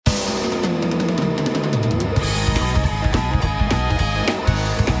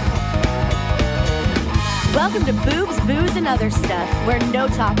Welcome to Boobs, Booze, and Other Stuff, where no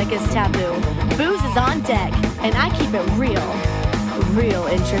topic is taboo. Booze is on deck, and I keep it real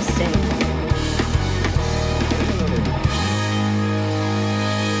interesting.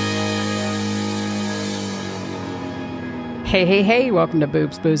 Hey, welcome to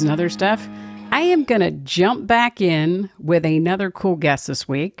Boobs, Booze, and Other Stuff. I am going to jump back in with another cool guest this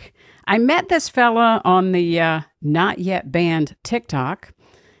week. I met this fella on the Not Yet Banned TikTok.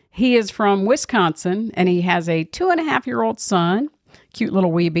 He is from Wisconsin, and he has a 2.5-year-old son, cute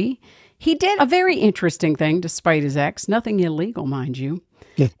little weeby. He did a very interesting thing despite his ex, nothing illegal, mind you.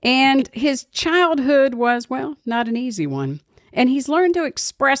 Yeah. And his childhood was, well, not an easy one. And he's learned to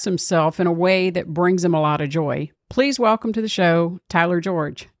express himself in a way that brings him a lot of joy. Please welcome to the show, Tyler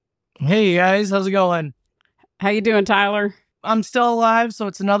George. Hey guys, how's it going? How you doing, Tyler? I'm still alive, so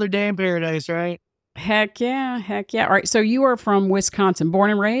it's another day in paradise, right? Heck yeah. All right, so you are from Wisconsin,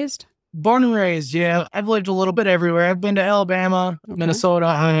 born and raised? Born and raised, yeah. I've lived a little bit everywhere. I've been to Alabama, Minnesota,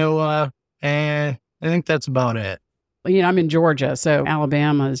 Iowa, and I think that's about it. Well, I'm in Georgia, so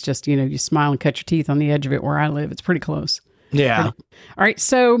Alabama is just, you smile and cut your teeth on the edge of it where I live. It's pretty close. Yeah. All right.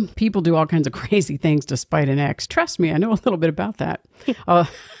 So people do all kinds of crazy things despite an ex. Trust me, I know a little bit about that.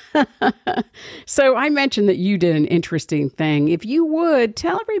 So I mentioned that you did an interesting thing. If you would,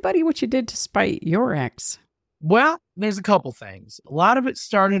 tell everybody what you did to spite your ex. Well, there's a couple things. A lot of it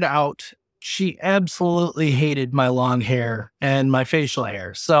started out, she absolutely hated my long hair and my facial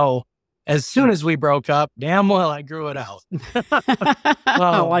hair. So as soon as we broke up, damn well I grew it out.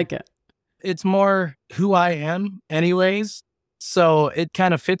 I like it. It's more who I am anyways. So it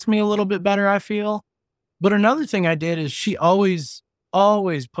kind of fits me a little bit better, I feel. But another thing I did is she always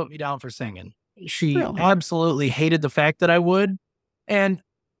put me down for singing. She absolutely hated the fact that I would. And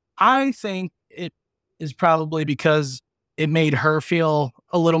I think it is probably because it made her feel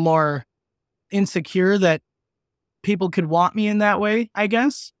a little more insecure that people could want me in that way, I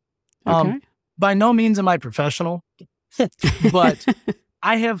guess. Okay. By no means am I professional, but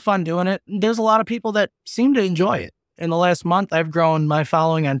I have fun doing it. There's a lot of people that seem to enjoy it. In the last month, I've grown my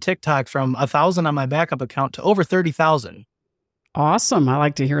following on TikTok from 1,000 on my backup account to over 30,000. Awesome. I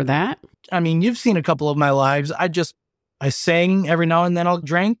like to hear that. I mean, you've seen a couple of my lives. I sing every now and then. I'll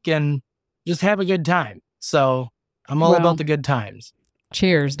drink and just have a good time. So I'm all about the good times.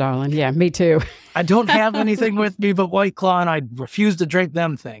 Cheers, darling. Yeah, me too. I don't have anything with me but White Claw, and I refuse to drink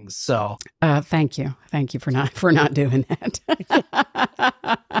them things. So thank you for not doing that.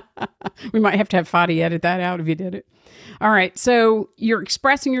 We might have to have Fadi edit that out if you did it. All right. So you're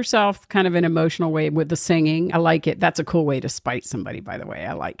expressing yourself kind of in an emotional way with the singing. I like it. That's a cool way to spite somebody, by the way.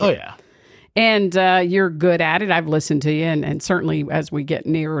 I like it. Oh, yeah. And you're good at it. I've listened to you. And certainly as we get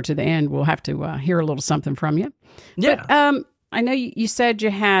nearer to the end, we'll have to hear a little something from you. Yeah. But, I know you said you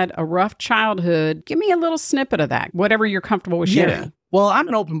had a rough childhood. Give me a little snippet of that, whatever you're comfortable with sharing. Yeah. Well, I'm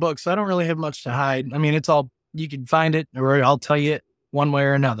an open book, so I don't really have much to hide. I mean, it's all, you can find it or I'll tell you it one way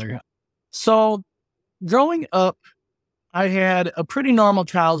or another. So growing up, I had a pretty normal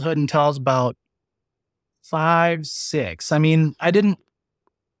childhood until I was about 5, 6. I mean, I didn't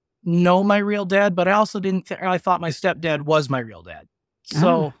know my real dad, but I also I thought my stepdad was my real dad.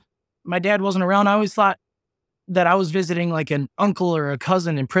 So my dad wasn't around. I always thought that I was visiting like an uncle or a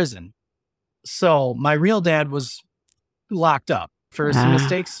cousin in prison. So my real dad was locked up for some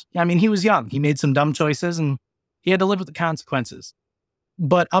mistakes. I mean, he was young. He made some dumb choices and he had to live with the consequences.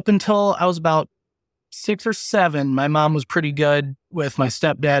 But up until I was about 6 or 7, my mom was pretty good with my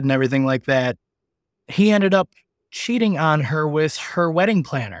stepdad and everything like that. He ended up cheating on her with her wedding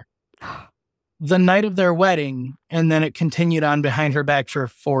planner the night of their wedding. And then it continued on behind her back for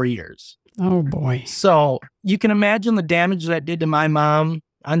 4 years. Oh, boy. So you can imagine the damage that did to my mom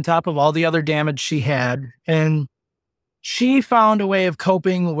on top of all the other damage she had. And she found a way of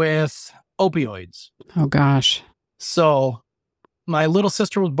coping with opioids. Oh, gosh. So my little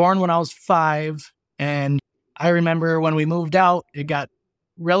sister was born when I was 5. And I remember when we moved out, it got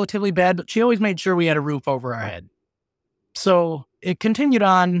relatively bad, but she always made sure we had a roof over our head. So it continued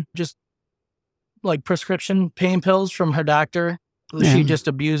on just like prescription pain pills from her doctor. Yeah. She just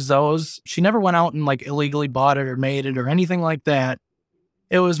abused those. She never went out and like illegally bought it or made it or anything like that.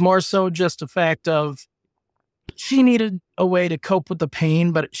 It was more so just a fact of she needed a way to cope with the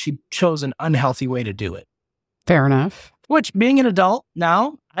pain, but she chose an unhealthy way to do it. Fair enough. Which, being an adult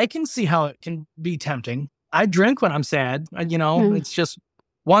now, I can see how it can be tempting. I drink when I'm sad. It's just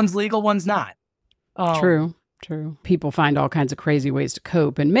one's legal, one's not. True. People find all kinds of crazy ways to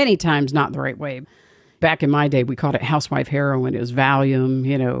cope, and many times not the right way. Back in my day, we called it housewife heroin. It was Valium,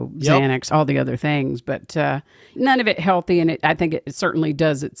 Yep. Xanax, all the other things, but none of it healthy. And I think it certainly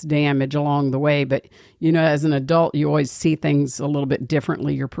does its damage along the way. But, as an adult, you always see things a little bit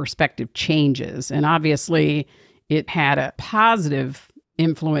differently. Your perspective changes. And obviously, it had a positive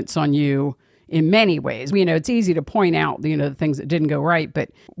influence on you in many ways. It's easy to point out, the things that didn't go right, but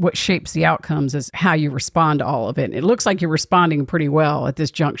what shapes the outcomes is how you respond to all of it. And it looks like you're responding pretty well at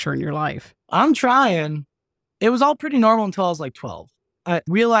this juncture in your life. I'm trying. It was all pretty normal until I was like 12. I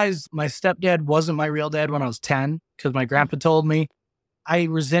realized my stepdad wasn't my real dad when I was 10 because my grandpa told me. I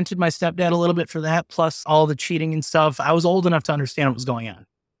resented my stepdad a little bit for that, plus all the cheating and stuff. I was old enough to understand what was going on.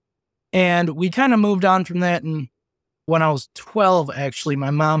 And we kind of moved on from that. And when I was 12, actually, my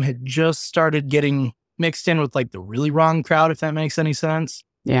mom had just started getting mixed in with like the really wrong crowd, if that makes any sense.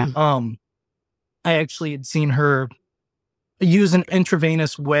 Yeah. I actually had seen her use an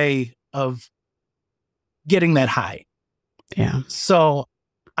intravenous way of getting that high. Yeah. So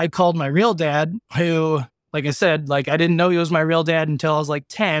I called my real dad, who, like I said, like I didn't know he was my real dad until I was like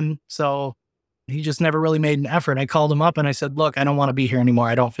 10. So he just never really made an effort. I called him up and I said, look, I don't want to be here anymore.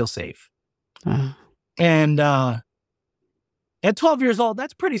 I don't feel safe. And at 12 years old,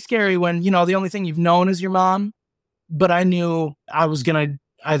 that's pretty scary when, the only thing you've known is your mom. But I knew I was going to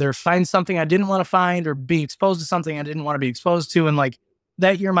either find something I didn't want to find or be exposed to something I didn't want to be exposed to. And like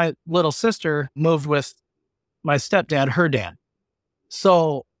that year, my little sister moved with my stepdad, her dad.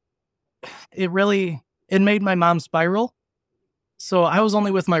 So it made my mom spiral. So I was only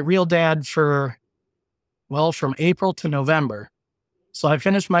with my real dad from April to November. So I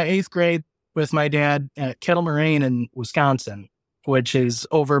finished my 8th grade with my dad at Kettle Moraine in Wisconsin, which is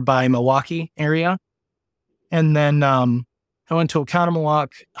over by Milwaukee area. And then I went to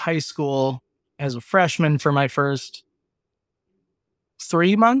Oconomowoc High School as a freshman for my first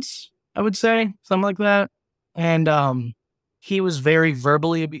 3 months, I would say, something like that. And he was very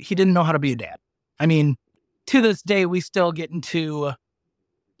verbally, he didn't know how to be a dad. I mean, to this day, we still get into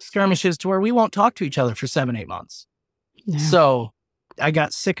skirmishes to where we won't talk to each other for 7-8 months. Yeah. So I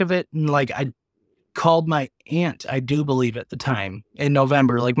got sick of it. And like, I called my aunt, I do believe at the time in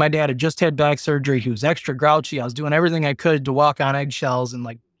November, like my dad had just had back surgery. He was extra grouchy. I was doing everything I could to walk on eggshells and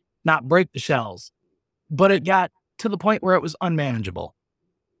like not break the shells, but it got to the point where it was unmanageable.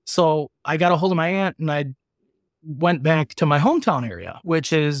 So I got a hold of my aunt and I went back to my hometown area,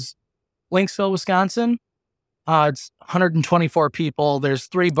 which is Lynxville, Wisconsin. It's 124 people. There's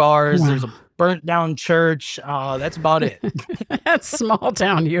 3 bars. Wow. There's a burnt down church. That's about it. That's small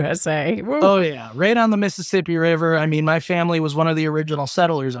town USA. Woo. Oh, yeah. Right on the Mississippi River. I mean, my family was one of the original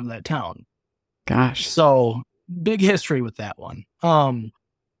settlers of that town. Gosh. So big history with that one.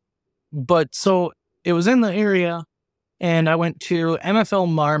 But so it was in the area and I went to MFL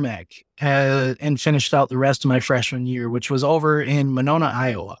Marmac and finished out the rest of my freshman year, which was over in Monona,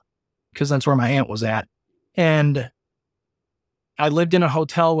 Iowa, because that's where my aunt was at. And I lived in a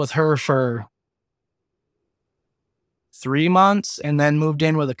hotel with her for 3 months and then moved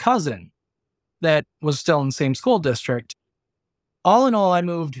in with a cousin that was still in the same school district. All in all, I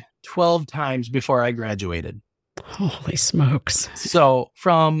moved 12 times before I graduated. Holy smokes. So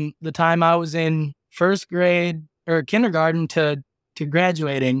from the time I was in first grade or kindergarten to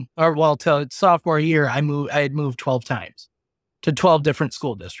graduating, to sophomore year, I had moved 12 times to 12 different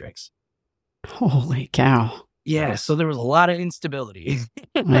school districts. Holy cow. Yeah, so there was a lot of instability.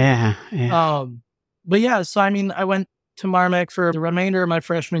 Yeah. But yeah, so I mean, I went to Marmac for the remainder of my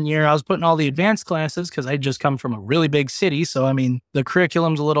freshman year. I was putting all the advanced classes because I just come from a really big city. So, I mean, the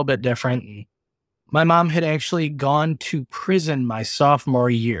curriculum's a little bit different. And my mom had actually gone to prison my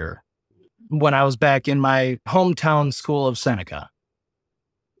sophomore year when I was back in my hometown school of Seneca.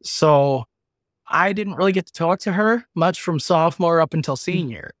 So I didn't really get to talk to her much from sophomore up until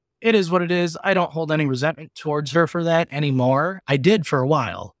senior. It is what it is. I don't hold any resentment towards her for that anymore. I did for a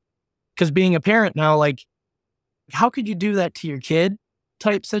while. Because being a parent now, like, how could you do that to your kid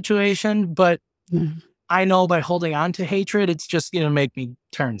type situation? But I know by holding on to hatred, it's just going to make me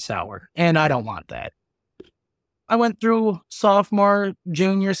turn sour. And I don't want that. I went through sophomore,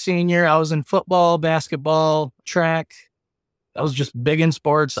 junior, senior. I was in football, basketball, track. I was just big in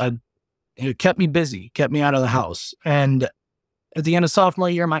sports. It kept me busy, kept me out of the house. And at the end of sophomore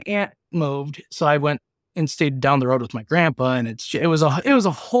year, my aunt moved. So I went and stayed down the road with my grandpa. And it was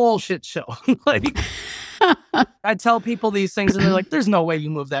a whole shit show. Like, I tell people these things and they're like, there's no way you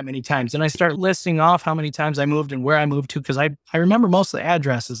moved that many times. And I start listing off how many times I moved and where I moved to because I remember most of the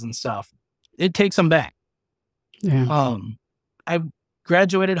addresses and stuff. It takes them back. Yeah. I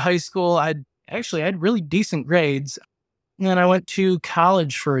graduated high school. I had really decent grades. And then I went to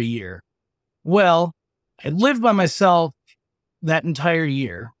college for a year. Well, I lived by myself that entire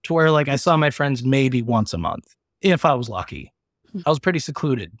year to where like I saw my friends maybe once a month, if I was lucky. I was pretty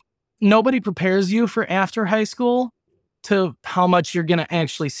secluded. Nobody prepares you for after high school to how much you're going to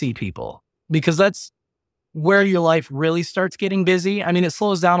actually see people, because that's where your life really starts getting busy. I mean, it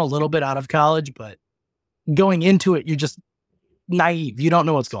slows down a little bit out of college, but going into it, you're just naive. You don't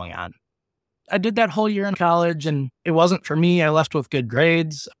know what's going on. I did that whole year in college and it wasn't for me. I left with good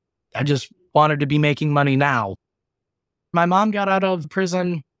grades. I just wanted to be making money now. My mom got out of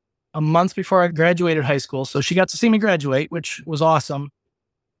prison a month before I graduated high school, so she got to see me graduate, which was awesome.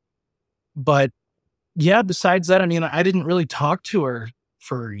 But yeah, besides that, I mean, I didn't really talk to her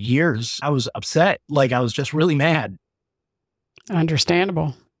for years. I was upset. Like, I was just really mad.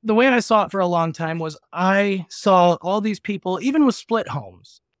 Understandable. The way I saw it for a long time was I saw all these people, even with split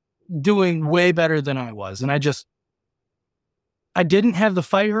homes, doing way better than I was. And I didn't have the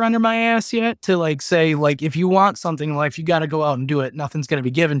fire under my ass yet to like say, like, if you want something in life, you got to go out and do it. Nothing's going to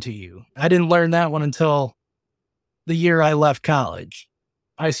be given to you. I didn't learn that one until the year I left college.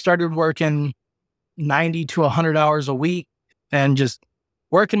 I started working 90 to 100 hours a week and just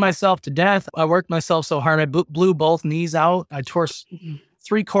working myself to death. I worked myself so hard, I blew both knees out. I tore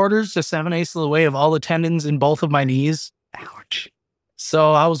 3/4 to 7/8 of the way of all the tendons in both of my knees. Ouch.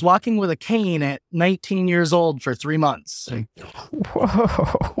 So I was walking with a cane at 19 years old for 3 months.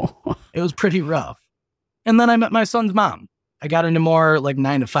 Whoa. It was pretty rough. And then I met my son's mom. I got into more like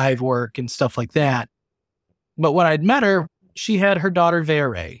 9 to 5 work and stuff like that. But when I'd met her, she had her daughter,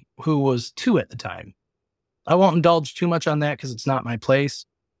 Vera, who was 2 at the time. I won't indulge too much on that because it's not my place.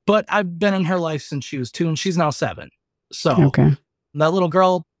 But I've been in her life since she was 2 and she's now 7. So Okay. that little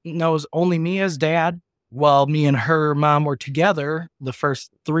girl knows only me as dad. While me and her mom were together the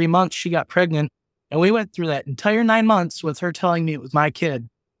first 3 months she got pregnant. And we went through that entire 9 months with her telling me it was my kid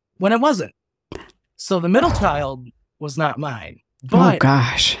when it wasn't. So the middle child was not mine. But Oh,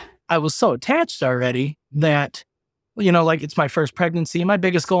 gosh. I was so attached already that, you know, like, it's my first pregnancy. My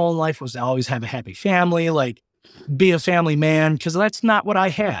biggest goal in life was to always have a happy family, like be a family man, because that's not what I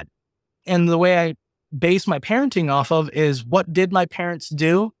had. And the way I base my parenting off of is what did my parents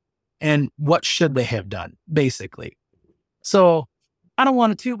do? And what should they have done, basically. So I don't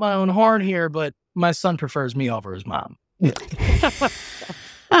want to toot my own horn here, but my son prefers me over his mom.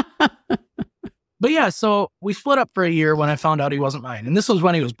 But yeah, so we split up for a year when I found out he wasn't mine. And this was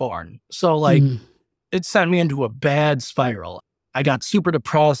when he was born. So like, it sent me into a bad spiral. I got super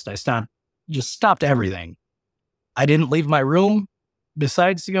depressed. I stopped everything. I didn't leave my room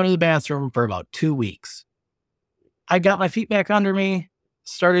besides to go to the bathroom for about 2 weeks. I got my feet back under me,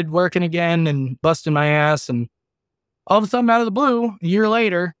 started working again and busting my ass. And all of a sudden, out of the blue, a year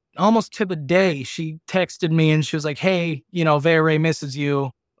later, almost to the day, she texted me and she was like, hey, you know, Vera misses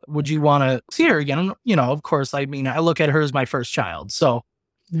you. Would you want to see her again? And, you know, of course, I mean, I look at her as my first child. So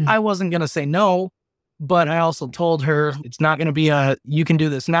I wasn't going to say no, but I also told her it's not going to be a, you can do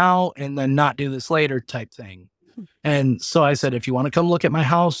this now and then not do this later type thing. And so I said, if you want to come look at my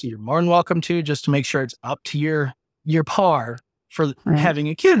house, you're more than welcome to, just to make sure it's up to your par for having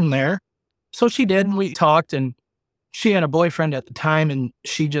a kid in there. So she did, and we talked, and she had a boyfriend at the time, and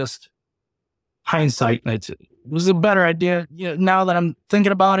she just, hindsight, it was a better idea. You know, now that I'm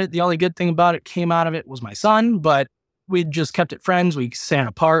thinking about it, the only good thing about it came out of it was my son, but we just kept it friends. We sat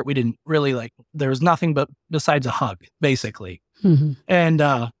apart. We didn't really there was nothing but besides a hug, basically. Mm-hmm.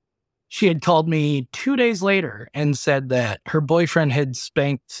 And she had called me 2 days later and said that her boyfriend had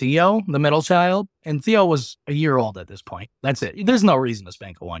spanked Theo, the middle child, and Theo was a year old at this point. That's it. There's no reason to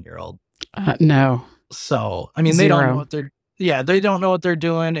spank a 1-year-old. No. So, I mean, Zero. they don't know they don't know what they're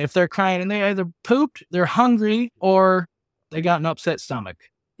doing. If they're crying and they either pooped, they're hungry, or they got an upset stomach.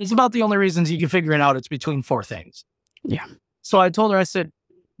 It's about the only reasons you can figure it out. It's between 4 things. Yeah. So I told her, I said,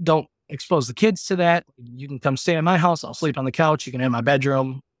 don't expose the kids to that. You can come stay at my house. I'll sleep on the couch. You can have my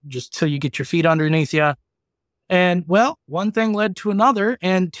bedroom just till you get your feet underneath you. And well, one thing led to another.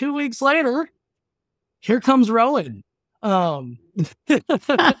 And 2 weeks later, here comes Rowan.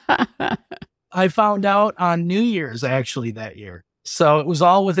 I found out on New Year's, actually, that year. So it was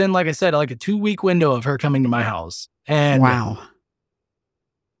all within, like I said, like a 2-week window of her coming to my house. And wow.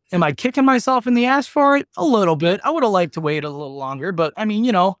 Am I kicking myself in the ass for it? A little bit. I would have liked to wait a little longer, but I mean,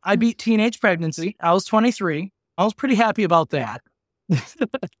 you know, I beat teenage pregnancy. I was 23. I was pretty happy about that.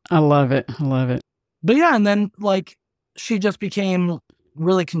 I love it. I love it. But yeah, and then like she just became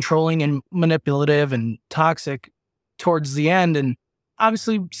really controlling and manipulative and toxic towards the end. And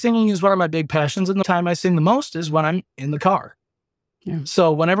obviously singing is one of my big passions. And the time I sing the most is when I'm in the car. Yeah.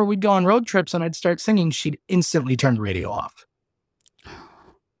 So whenever we'd go on road trips and I'd start singing, she'd instantly turn the radio off.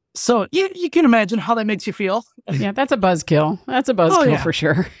 So you can imagine how that makes you feel. Yeah, that's a buzzkill. That's a buzzkill for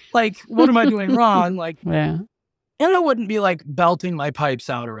sure. Like, what am I doing wrong? Like, yeah. And I wouldn't be like belting my pipes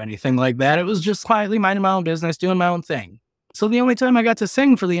out or anything like that. It was just quietly minding my own business, doing my own thing. So the only time I got to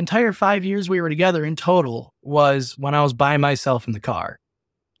sing for the entire 5 years we were together in total was when I was by myself in the car,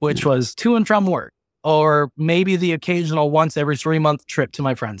 which was to and from work, or maybe the occasional once every 3-month trip to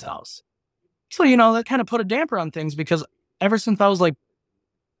my friend's house. So, that kind of put a damper on things because ever since I was like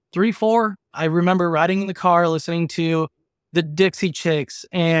 3, 4, I remember riding in the car, listening to the Dixie Chicks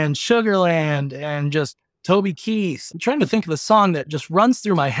and Sugarland and just Toby Keith. I'm trying to think of the song that just runs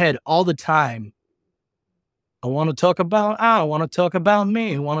through my head all the time. I want to talk about me. I want to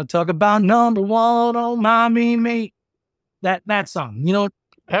talk about number one, oh, me. That song,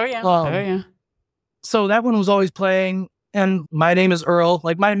 Oh, yeah. Oh, yeah. So that one was always playing. And my name is Earl.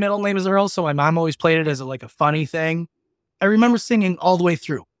 Like, my middle name is Earl, so my mom always played it as a funny thing. I remember singing all the way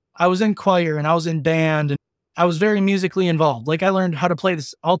through. I was in choir and I was in band and I was very musically involved. Like, I learned how to play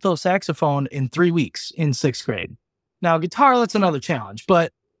this alto saxophone in 3 weeks in 6th grade. Now, guitar, that's another challenge,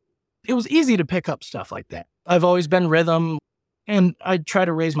 but it was easy to pick up stuff like that. I've always been rhythm, and I try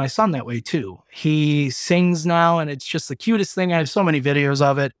to raise my son that way too. He sings now, and it's just the cutest thing. I have so many videos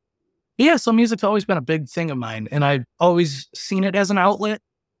of it. Yeah, so music's always been a big thing of mine, and I've always seen it as an outlet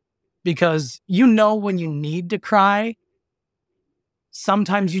because when you need to cry,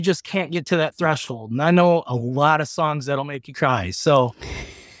 sometimes you just can't get to that threshold. And I know a lot of songs that'll make you cry. So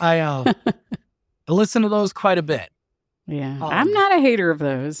I listen to those quite a bit. Yeah, I'm not a hater of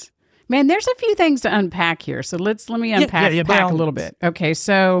those. Man, there's a few things to unpack here. So let me unpack a little bit. Okay,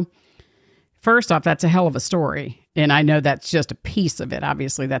 so first off, that's a hell of a story. And I know that's just a piece of it.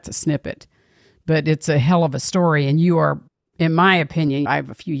 Obviously, that's a snippet. But it's a hell of a story. And you are, in my opinion, I have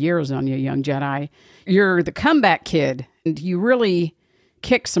a few years on you, young Jedi. You're the comeback kid. And you really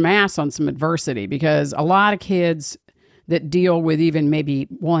kick some ass on some adversity because a lot of kids that deal with even maybe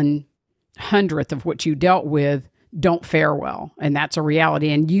 1/100th of what you dealt with don't fare well. And that's a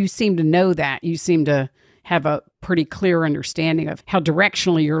reality. And you seem to know that. You seem to have a pretty clear understanding of how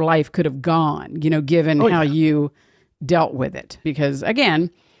directionally your life could have gone, given how you dealt with it. Because again,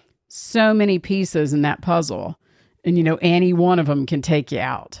 so many pieces in that puzzle and, any one of them can take you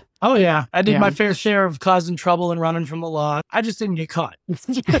out. Oh, yeah. I did my fair share of causing trouble and running from the law. I just didn't get caught.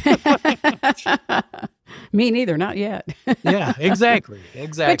 Me neither, not yet. Yeah, exactly.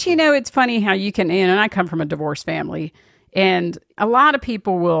 But it's funny how you can, and I come from a divorced family, and a lot of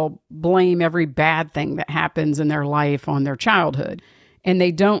people will blame every bad thing that happens in their life on their childhood. And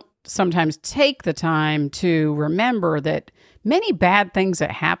they don't sometimes take the time to remember that many bad things that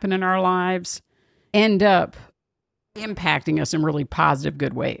happen in our lives end up impacting us in really positive,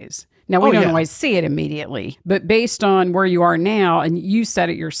 good ways. Now, we don't always see it immediately, but based on where you are now, and you said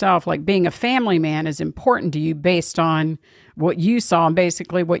it yourself, like being a family man is important to you based on what you saw and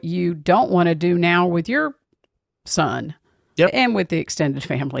basically what you don't want to do now with your son. Yep. And with the extended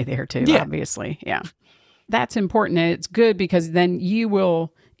family there too, obviously. Yeah. That's important. And it's good because then you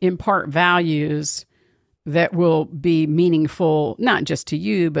will impart values that will be meaningful, not just to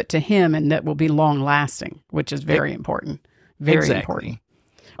you, but to him, and that will be long lasting, which is very important. Very important.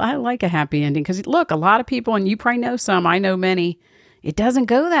 I like a happy ending because, look, a lot of people, and you probably know some, I know many, it doesn't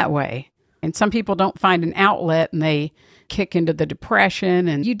go that way. And some people don't find an outlet and they kick into the depression.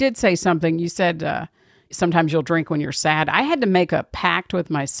 And you did say something, you said sometimes you'll drink when you're sad. I had to make a pact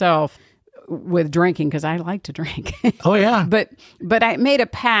with myself with drinking because I like to drink. Oh, yeah. But I made a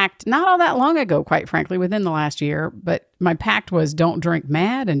pact not all that long ago, quite frankly, within the last year. But my pact was don't drink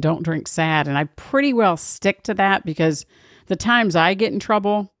mad and don't drink sad. And I pretty well stick to that because the times I get in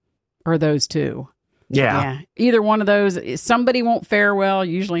trouble are those two. Yeah. Either one of those, somebody won't fare well.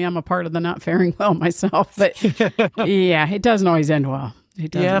 Usually I'm a part of the not faring well myself. But yeah, it doesn't always end well.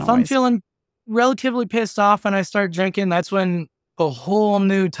 If I'm feeling relatively pissed off and I start drinking, that's when a whole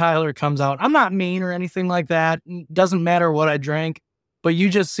new Tyler comes out. I'm not mean or anything like that. It doesn't matter what I drink, but you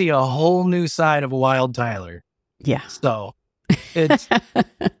just see a whole new side of a wild Tyler. Yeah. So it's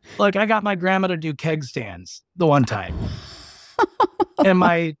like I got my grandma to do keg stands the one time. And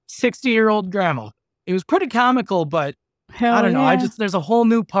my 60-year-old grandma. It was pretty comical, but I don't know. Yeah. There's a whole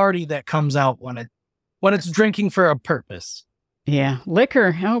new party that comes out when it's drinking for a purpose. Yeah.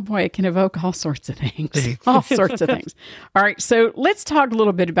 Liquor, oh boy, it can evoke all sorts of things. All sorts of things. All right. So let's talk a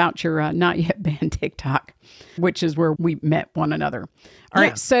little bit about your Not Yet Band TikTok, which is where we met one another. All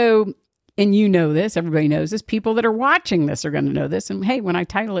right. So, and you know this, everybody knows this. People that are watching this are going to know this. And hey, when I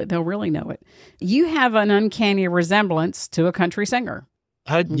title it, they'll really know it. You have an uncanny resemblance to a country singer.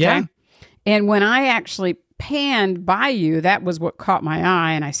 Yeah. And when I actually panned by you, that was what caught my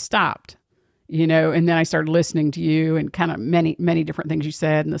eye, and I stopped, and then I started listening to you and kind of many, many different things you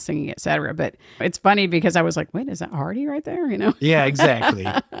said and the singing, et cetera. But it's funny because I was like, wait, is that Hardy right there? Yeah, exactly.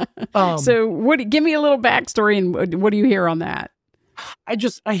 So give me a little backstory and what do you hear on that?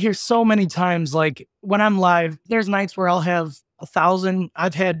 I hear so many times, like when I'm live, there's nights where I'll have 1,000.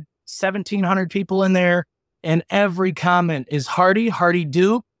 I've had 1,700 people in there, and every comment is Hardy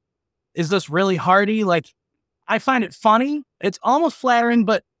do. Is this really Hardy? Like, I find it funny. It's almost flattering,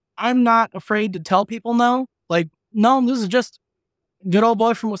 but I'm not afraid to tell people no. Like, no, this is just good old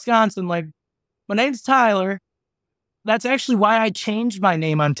boy from Wisconsin. Like, my name's Tyler. That's actually why I changed my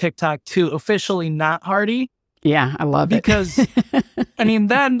name on TikTok to officially not Hardy. Yeah, I love it. Because,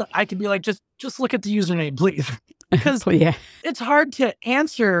 then I could be like, just look at the username, please. Because it's hard to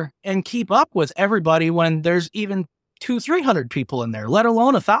answer and keep up with everybody when there's even 200-300 people in there, let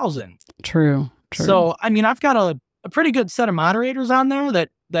alone 1,000. True. So, I've got a pretty good set of moderators on there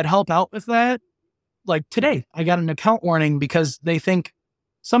that help out with that. Like today, I got an account warning because they think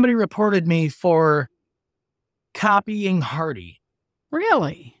somebody reported me for copying Hardy.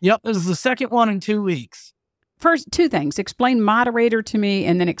 Really? Yep, this is the second one in 2 weeks. First, two things. Explain moderator to me,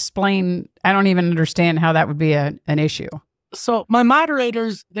 and then explain, I don't even understand how that would be an issue. So my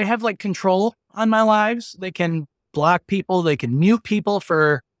moderators, they have like control on my lives. They can block people. They can mute people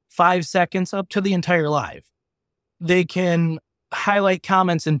for 5 seconds up to the entire live. They can highlight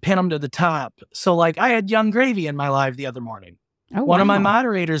comments and pin them to the top. So like I had Young Gravy in my live the other morning. Oh, One of my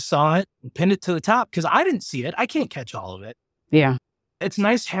moderators saw it and pinned it to the top because I didn't see it. I can't catch all of it. Yeah. It's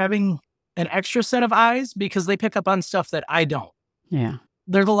nice having an extra set of eyes because they pick up on stuff that I don't. Yeah.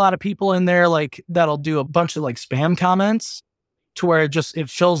 There's a lot of people in there like that'll do a bunch of like spam comments to where it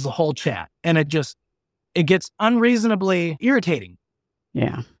fills the whole chat, and it gets unreasonably irritating.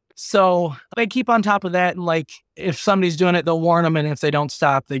 Yeah. So they keep on top of that, and like if somebody's doing it, they'll warn them, and if they don't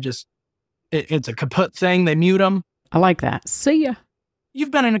stop, it's a kaput thing. They mute them. I like that. See ya.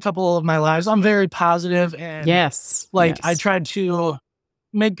 You've been in a couple of my lives. I'm very positive, and yes, I tried to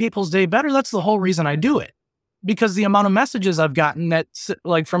make people's day better. That's the whole reason I do it, because the amount of messages I've gotten that's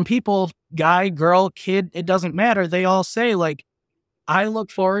like from people, guy, girl, kid, it doesn't matter. They all say like, I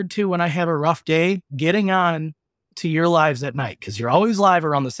look forward to when I have a rough day getting on to your lives at night because you're always live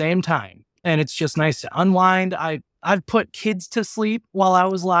around the same time. And it's just nice to unwind. I've put kids to sleep while I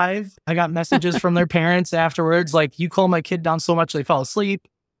was live. I got messages from their parents afterwards, like, you calm my kid down so much they fall asleep.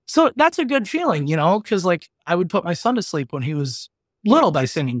 So that's a good feeling, because like I would put my son to sleep when he was little by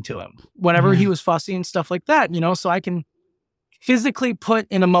singing to him whenever he was fussy and stuff like that, so I can physically put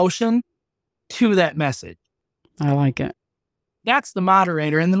an emotion to that message. I like it. That's the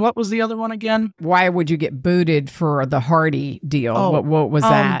moderator. And then what was the other one again? Why would you get booted for the Hardy deal? What was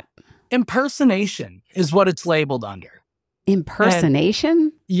that? Impersonation is what it's labeled under.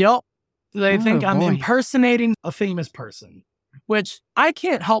 Impersonation? Yep. They think I'm impersonating a famous person, which I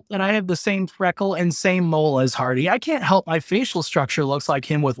can't help that I have the same freckle and same mole as Hardy. I can't help my facial structure looks like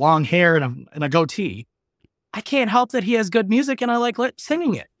him with long hair and a goatee. I can't help that he has good music and I like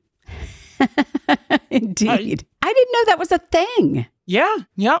singing it. Indeed. I didn't know that was a thing. Yeah.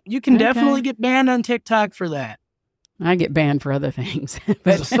 Yep. You can definitely get banned on TikTok for that. I get banned for other things.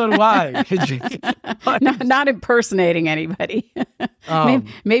 But so do I. not impersonating anybody.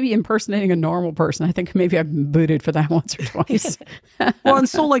 Maybe impersonating a normal person. I think maybe I've been booted for that once or twice. Well, and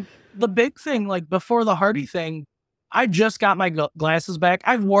so like the big thing, like before the Hardy thing, I just got my glasses back.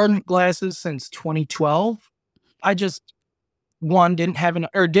 I've worn glasses since 2012. I just, didn't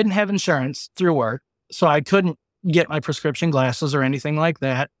have insurance through work, so I couldn't get my prescription glasses or anything like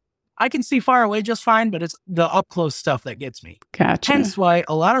that. I can see far away just fine, but it's the up close stuff that gets me. Gotcha. Hence why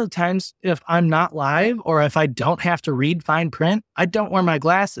a lot of the times if I'm not live or if I don't have to read fine print, I don't wear my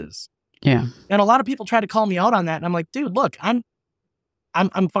glasses. Yeah. And a lot of people try to call me out on that. And I'm like, dude, look, I'm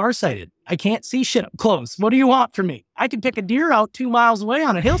farsighted. I can't see shit up close. What do you want from me? I can pick a deer out 2 miles away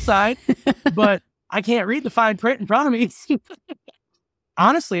on a hillside, but I can't read the fine print in front of me.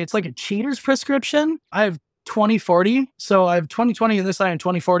 Honestly, it's like a cheater's prescription. I have 20/40. So I have 20/20 in this eye and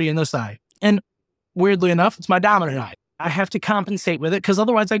 20/40 in this eye. And weirdly enough, it's my dominant eye. I have to compensate with it because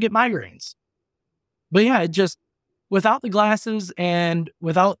otherwise I get migraines. But yeah, it just, without the glasses and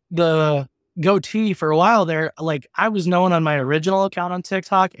without the goatee for a while there, like I was known on my original account on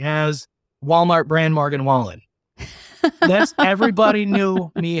TikTok as Walmart brand Morgan Wallen. That's everybody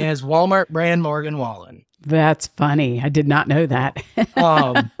knew me as Walmart brand Morgan Wallen. That's funny. I did not know that.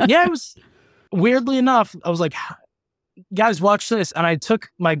 Yeah, it was weirdly enough. I was like, guys, watch this. And I took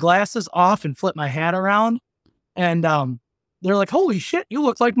my glasses off and flipped my hat around. And they're like, holy shit, you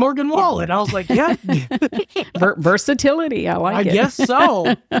look like Morgan Wallen. I was like, yeah. Versatility. I like it. I guess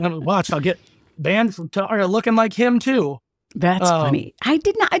so. Watch, I'll get banned from looking like him too. That's funny. I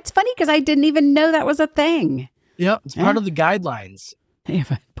did not. It's funny because I didn't even know that was a thing. Yep. It's part of the guidelines. They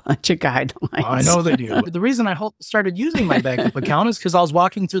have a bunch of guidelines. I know they do. The reason I started using my backup account is because I was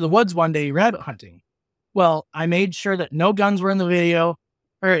walking through the woods one day rabbit hunting. Well, I made sure that no guns were in the video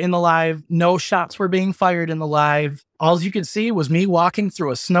or in the live. No shots were being fired in the live. All you could see was me walking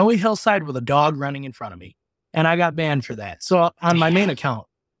through a snowy hillside with a dog running in front of me. And I got banned for that. So on my main account.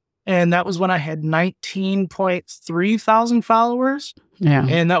 And that was when I had 19.3 thousand followers. Yeah.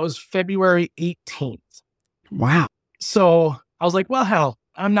 And that was February 18th. Wow. So I was like, well, hell,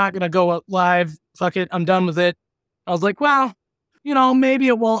 I'm not going to go live. Fuck it. I'm done with it. I was like, well, maybe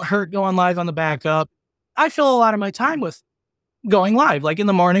it won't hurt going live on the backup. I fill a lot of my time with going live, like in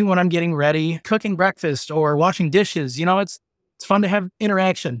the morning when I'm getting ready, cooking breakfast or washing dishes. It's fun to have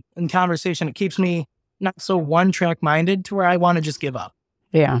interaction and conversation. It keeps me not so one-track minded to where I want to just give up.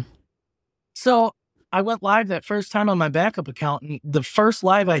 Yeah. So I went live that first time on my backup account, and the first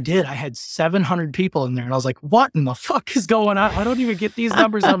live I did, I had 700 people in there. And I was like, what in the fuck is going on? I don't even get these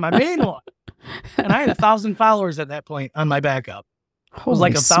numbers on my main one. And I had 1,000 followers at that point on my backup. It was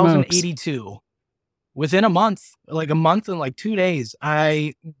like 1,082. Within a month and like 2 days,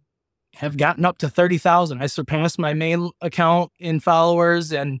 I have gotten up to 30,000. I surpassed my main account in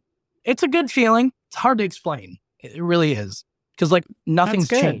followers, and it's a good feeling. It's hard to explain. It really is. Because nothing's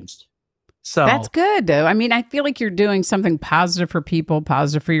changed. So that's good, though. I mean, I feel like you're doing something positive for people,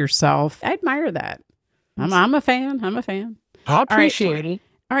 positive for yourself. I admire that. I'm a fan. I appreciate it.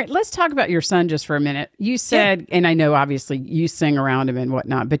 All right, let's talk about your son just for a minute. You said, and I know obviously you sing around him and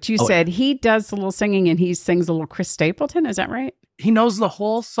whatnot, but you said he does a little singing and he sings a little Chris Stapleton. Is that right? He knows the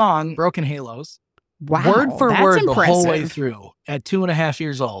whole song, Broken Halos. Wow. Word for that's word impressive. The whole way through at 2.5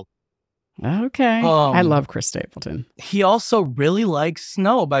 years old. Okay. I love Chris Stapleton. He also really likes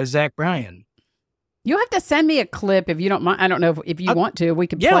Snow by Zach Bryan. You have to send me a clip if you don't mind. I don't know if you want to. We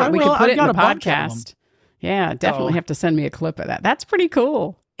could play. We could put it in the podcast. Yeah, definitely have to send me a clip of that. That's pretty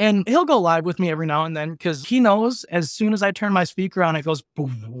cool. And he'll go live with me every now and then because he knows as soon as I turn my speaker on, it goes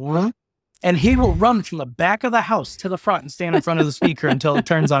boom, and he will run from the back of the house to the front and stand in front of the speaker until it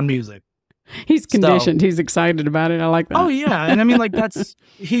turns on music. He's conditioned. He's excited about it. I like that. Oh, yeah. And I mean,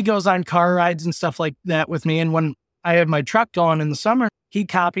 he goes on car rides and stuff like that with me. And when I have my truck going in the summer, he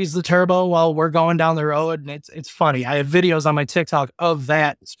copies the turbo while we're going down the road. And it's funny. I have videos on my TikTok of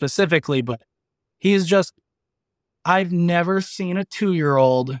that specifically, but I've never seen a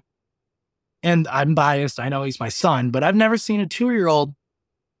 2-year-old, and I'm biased. I know he's my son, but I've never seen a 2-year-old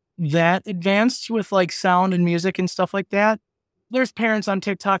that advanced with sound and music and stuff like that. There's parents on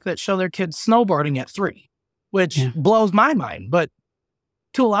TikTok that show their kids snowboarding at 3, which blows my mind. But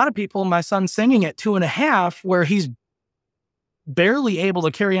to a lot of people, my son's singing at 2.5, where he's barely able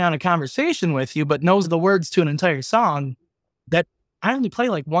to carry on a conversation with you, but knows the words to an entire song that I only play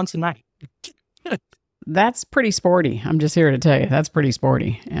once a night. That's pretty sporty. I'm just here to tell you, that's pretty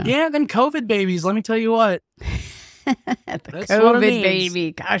sporty. Yeah, then COVID babies, let me tell you what. The COVID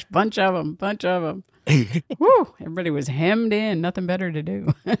baby. Gosh, bunch of them. Woo, everybody was hemmed in. Nothing better to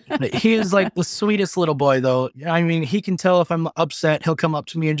do. He is the sweetest little boy, though. I mean, he can tell if I'm upset. He'll come up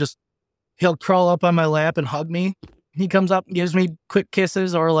to me and he'll crawl up on my lap and hug me. He comes up and gives me quick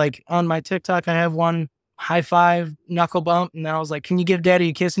kisses, or on my TikTok, I have one high five, knuckle bump. And then I was like, can you give daddy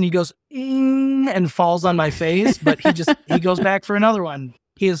a kiss? And he goes, and falls on my face. But he goes back for another one.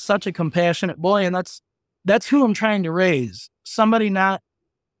 He is such a compassionate boy. And that's who I'm trying to raise. Somebody not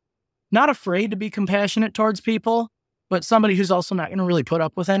afraid to be compassionate towards people, but somebody who's also not going to really put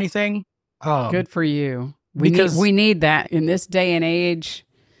up with anything. Good for you. We need that in this day and age.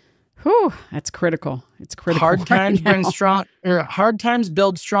 Whew, that's critical. It's critical. Hard times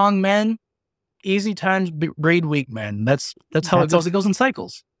build strong men. Easy times breed weak men. That's how it goes. It goes in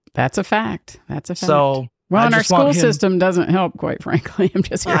cycles. That's a fact. So, and our school system doesn't help, quite frankly. I'm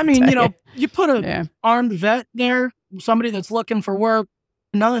just. You put a armed vet there, somebody that's looking for work,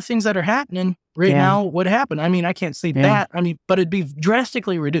 and other things that are happening right now would happen. I mean, I can't see that. I mean, but it'd be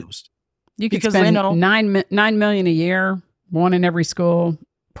drastically reduced. You could spend $9 million a year, one in every school.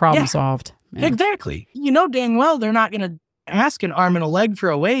 Problem solved. Yeah. Exactly. Dang well they're not going to ask an arm and a leg for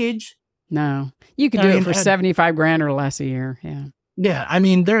a wage. No, you could do it for $75,000 or less a year. Yeah. Yeah. I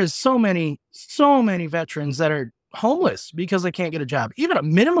mean, there is so many veterans that are homeless because they can't get a job. Even a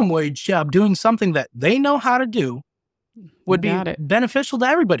minimum wage job doing something that they know how to do would be beneficial to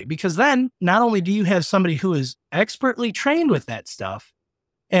everybody, because then not only do you have somebody who is expertly trained with that stuff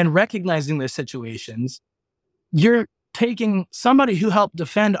and recognizing their situations, you're taking somebody who helped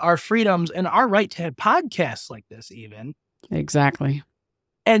defend our freedoms and our right to have podcasts like this even, Exactly.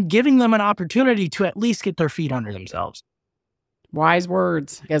 and giving them an opportunity to at least get their feet under themselves. Wise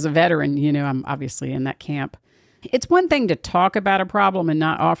words. As a veteran, I'm obviously in that camp. It's one thing to talk about a problem and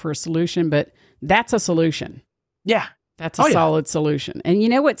not offer a solution, but that's a solution. Yeah. That's a solid solution. And you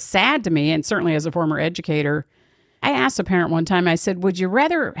know what's sad to me, and certainly as a former educator, I asked a parent one time, I said, would you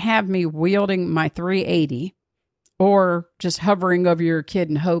rather have me wielding my 380 or just hovering over your kid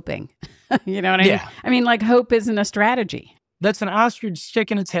and hoping? You know what I mean? I mean, like, hope isn't a strategy. That's an ostrich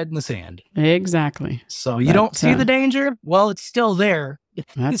sticking its head in the sand. Exactly. So you don't see the danger? Well, it's still there.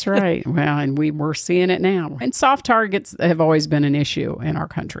 That's right. Well, and we're seeing it now. And soft targets have always been an issue in our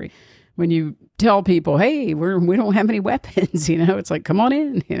country. When you tell people, hey, we don't have any weapons, it's like, come on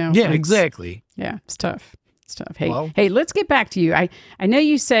in, Yeah, exactly. Yeah, it's tough. It's tough. Hey, let's get back to you. I know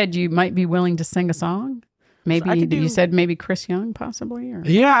you said you might be willing to sing a song. Maybe you said maybe Chris Young, possibly? Or?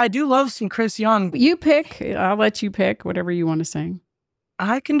 Yeah, I do love some Chris Young. You pick. I'll let you pick whatever you want to sing.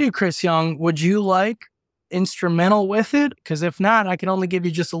 I can do Chris Young. Would you like instrumental with it? Because if not, I can only give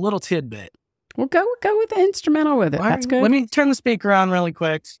you just a little tidbit. Well, go with the instrumental with it. All That's right, good. Let me turn the speaker on really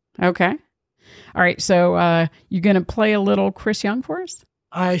quick. Okay. All right. So you going to play a little Chris Young for us?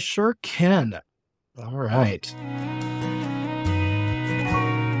 I sure can. All right.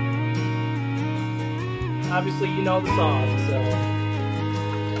 Obviously, you know the song, so.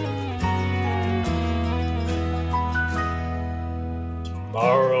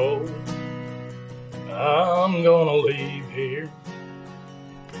 Tomorrow, I'm gonna leave here.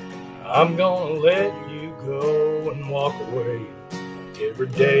 I'm gonna let you go and walk away. Every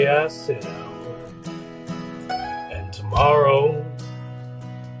day I sit out. And tomorrow,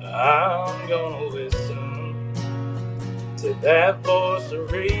 I'm gonna listen to that voice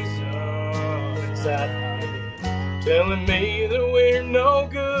of reason inside my head, telling me that we're no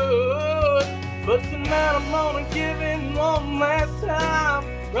good. But tonight I'm gonna give in one last time,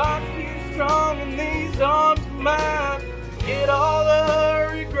 rock you strong in these arms of mine, get all the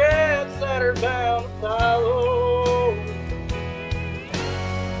regrets that are bound to follow.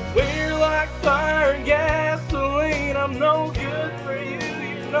 We're like fire and gasoline, I'm no good for you,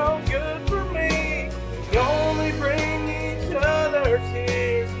 you're no good for me. We only bring each other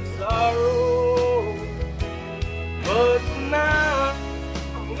tears and sorrow. But tonight,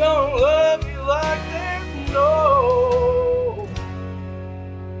 I'm gonna love you like there's no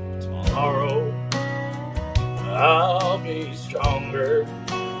tomorrow. I'll be stronger.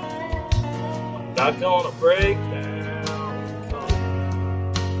 I'm not gonna break down.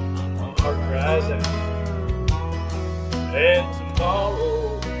 My heart cries out. And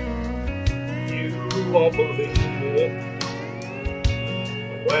tomorrow, you won't believe it.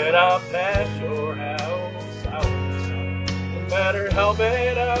 When I pass your house, I will sign. No matter how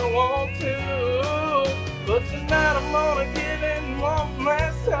bad I want to. But tonight I'm gonna give in one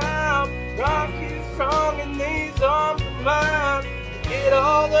last time, rock you strong in these arms of mine, get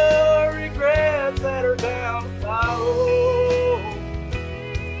all the regrets that are bound to follow.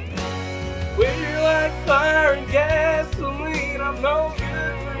 We're like fire and gasoline, I'm no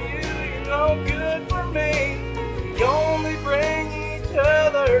good for you, you're no good for me. We only bring each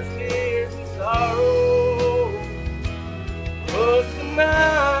other tears and sorrow. But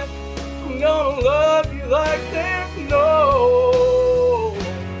tonight, I'm gonna love you like there's no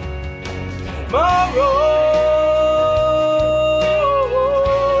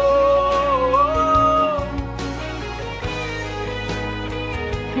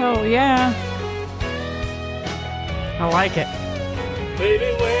tomorrow. Hell yeah. I like it.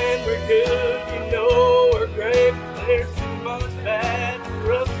 Baby, when we're good, you know we're great. There's too much bad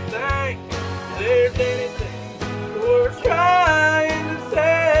for us to think there's anything we're trying to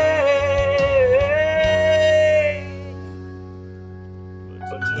say.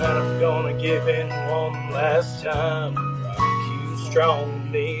 But tonight I'm gonna give in one last time, rock you strong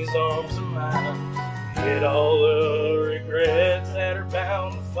in these arms of mine, get all the regrets that are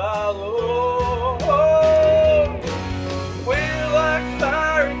bound to follow. We're like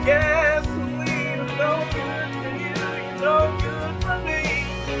fire and gasoline, I'm no good for you, you're no good for me.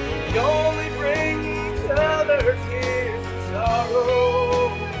 We only bring each other tears and sorrow.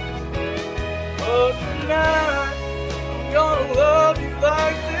 But tonight, I'm gonna love you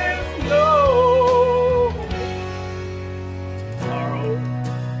like there's no tomorrow.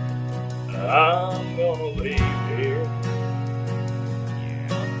 I'm gonna leave here.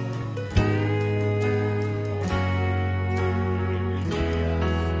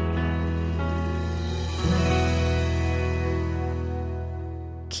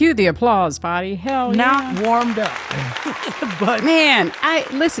 Cue the applause, Spotty. Hell Not yeah. warmed up. But Man,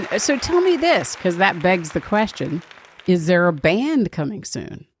 listen, so tell me this, because that begs the question. Is there a band coming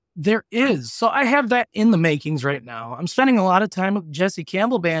soon? there is. So I have that in the makings right now. I'm spending a lot of time with Jesse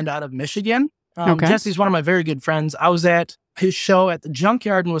Campbell Band out of Michigan. Okay. Jesse's one of my very good friends. I was at his show at the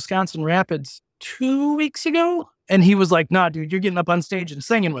Junkyard in Wisconsin Rapids 2 weeks ago. And he was like, nah, dude, you're getting up on stage and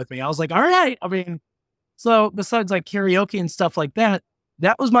singing with me. I was like, all right. I mean, so besides like karaoke and stuff like that,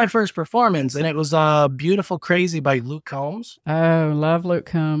 that was my first performance. And it was Beautiful Crazy by Luke Combs. Oh, love Luke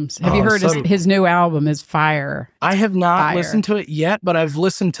Combs. Have you Oh, heard so- his new album is Fire? I have not Fire. listened to it yet, but I've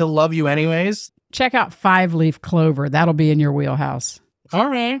listened to Love You Anyways. Check out Five Leaf Clover. That'll be in your wheelhouse. All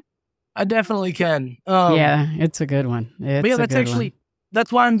right. I definitely can. Yeah, it's a good one. It's But yeah, a that's good actually, one.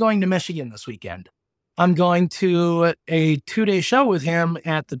 that's why I'm going to Michigan this weekend. I'm going to a 2-day show with him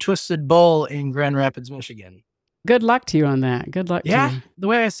at the Twisted Bull in Grand Rapids, Michigan. Good luck to you on that. Good luck to Yeah, you. the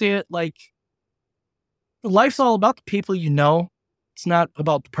way I see it, like, life's all about the people you know. It's not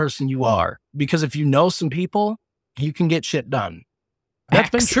about the person you are. Because if you know some people, you can get shit done. That's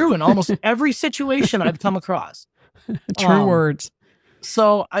been Facts. true in almost every situation I've come across. True words.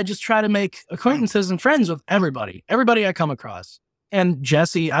 So I just try to make acquaintances and friends with everybody I come across. And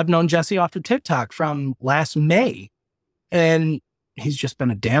Jesse, I've known Jesse off of TikTok from last May. And he's just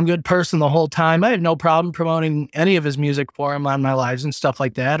been a damn good person the whole time. I have no problem promoting any of his music for him on my lives and stuff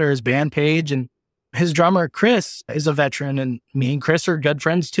like that, or his band page. And his drummer, Chris, is a veteran, and me and Chris are good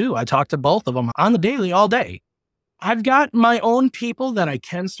friends too. I talk to both of them on the daily all day. I've got my own people that I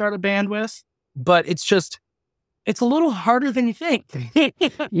can start a band with, but it's a little harder than you think.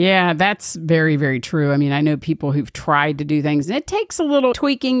 Yeah, that's very, very true. I mean, I know people who've tried to do things, and it takes a little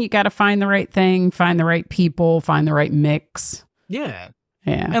tweaking. You got to find the right thing, find the right people, find the right mix. Yeah.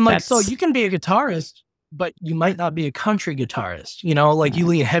 Yeah. And like, so that's- you can be a guitarist, but you might not be a country guitarist, you know, like you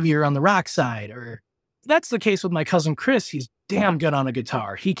lean heavier on the rock side, or that's the case with my cousin Chris. He's damn good on a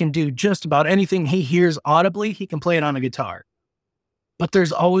guitar. He can do just about anything he hears audibly. He can play it on a guitar. But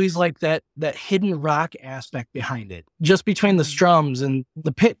there's always like that hidden rock aspect behind it, just between the strums and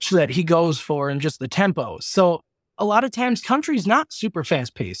the pitch that he goes for and just the tempo. So a lot of times country's not super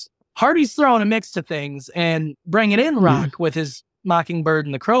fast paced. Hardy's throwing a mix to things and bringing in rock with his Mockingbird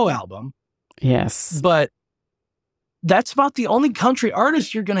and the Crow album. Yes. But that's about the only country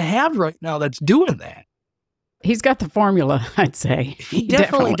artist you're going to have right now that's doing that. He's got the formula, I'd say. He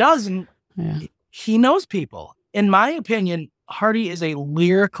definitely does. And Yeah. he knows people. In my opinion, Hardy is a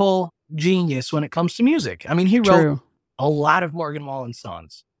lyrical genius when it comes to music. I mean, he wrote True. a lot of Morgan Wallen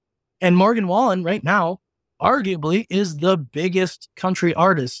songs. And Morgan Wallen right now, arguably, is the biggest country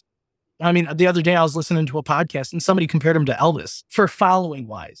artist. I mean, the other day I was listening to a podcast and somebody compared him to Elvis for following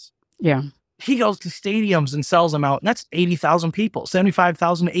wise. Yeah. He goes to stadiums and sells them out. And that's 80,000 people,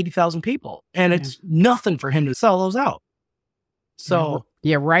 75,000 to 80,000 people. And it's nothing for him to sell those out. So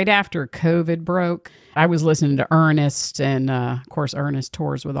Yeah, right after COVID broke, I was listening to Ernest, and of course, Ernest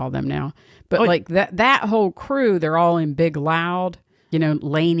tours with all them now. But like that whole crew, they're all in Big Loud, you know,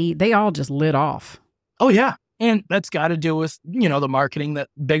 Laney, they all just lit off. oh, yeah. And that's got to do with, you know, the marketing that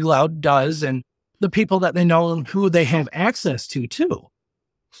Big Loud does and the people that they know and who they have access to, too.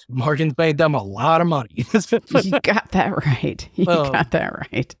 Morgan's made them a lot of money. You got that right. You got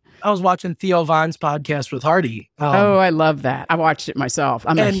that right. I was watching Theo Von's podcast with Hardy. I love that. I watched it myself.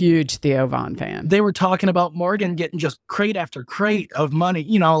 I'm a and huge Theo Von fan. They were talking about Morgan getting just crate after crate of money,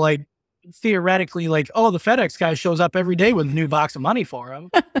 you know, like theoretically, like, oh, the FedEx guy shows up every day with a new box of money for him.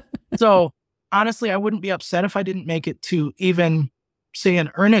 So honestly, I wouldn't be upset if I didn't make it to even, say,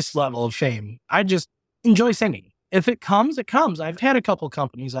 an Ernest level of fame. I just enjoy singing. If it comes, it comes. I've had a couple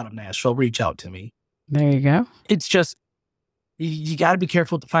companies out of Nashville reach out to me. There you go. It's just, you got to be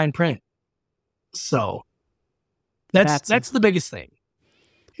careful with the fine print. So that's the biggest thing.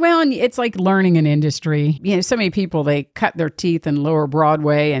 Well, and it's like learning an industry. You know, so many people, they cut their teeth in Lower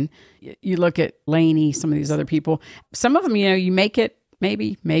Broadway, and you look at Laney, some of these other people. Some of them, you know, you make it,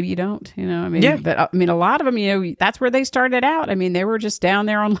 maybe you don't, you know. I mean, Yeah. But I mean, a lot of them, you know, that's where they started out. I mean, they were just down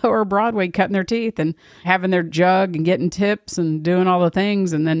there on Lower Broadway cutting their teeth and having their jug and getting tips and doing all the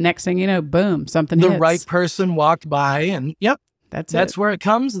things. And then next thing you know, boom, something The hits. right person walked by and yep, That's that's it. where it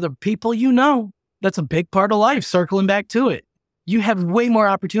comes. The people you know, that's a big part of life, circling back to it. You have way more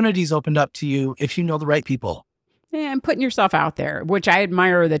opportunities opened up to you if you know the right people. Yeah, and putting yourself out there, which I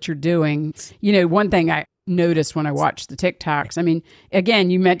admire that you're doing. You know, one thing I noticed when I watched the TikToks, I mean, again,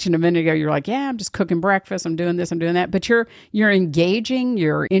 you mentioned a minute ago, you're like, yeah, I'm just cooking breakfast, I'm doing this, I'm doing that. But you're engaging,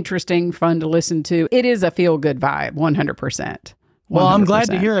 you're interesting, fun to listen to. It is a feel-good vibe, 100%. Well, I'm glad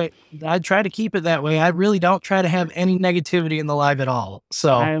to hear it. I try to keep it that way. I really don't try to have any negativity in the live at all.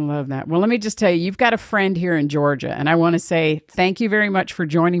 So I love that. Well, let me just tell you, you've got a friend here in Georgia, and I want to say thank you very much for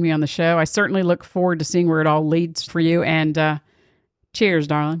joining me on the show. I certainly look forward to seeing where it all leads for you. And cheers,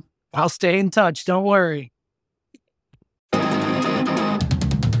 darling. I'll stay in touch. Don't worry.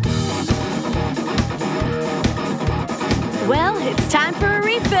 Well, it's time for a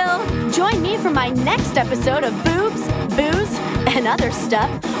refill. Join me for my next episode of Boobs, Booze, and Other Stuff,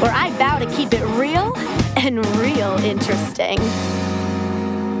 where I vow to keep it real and real interesting.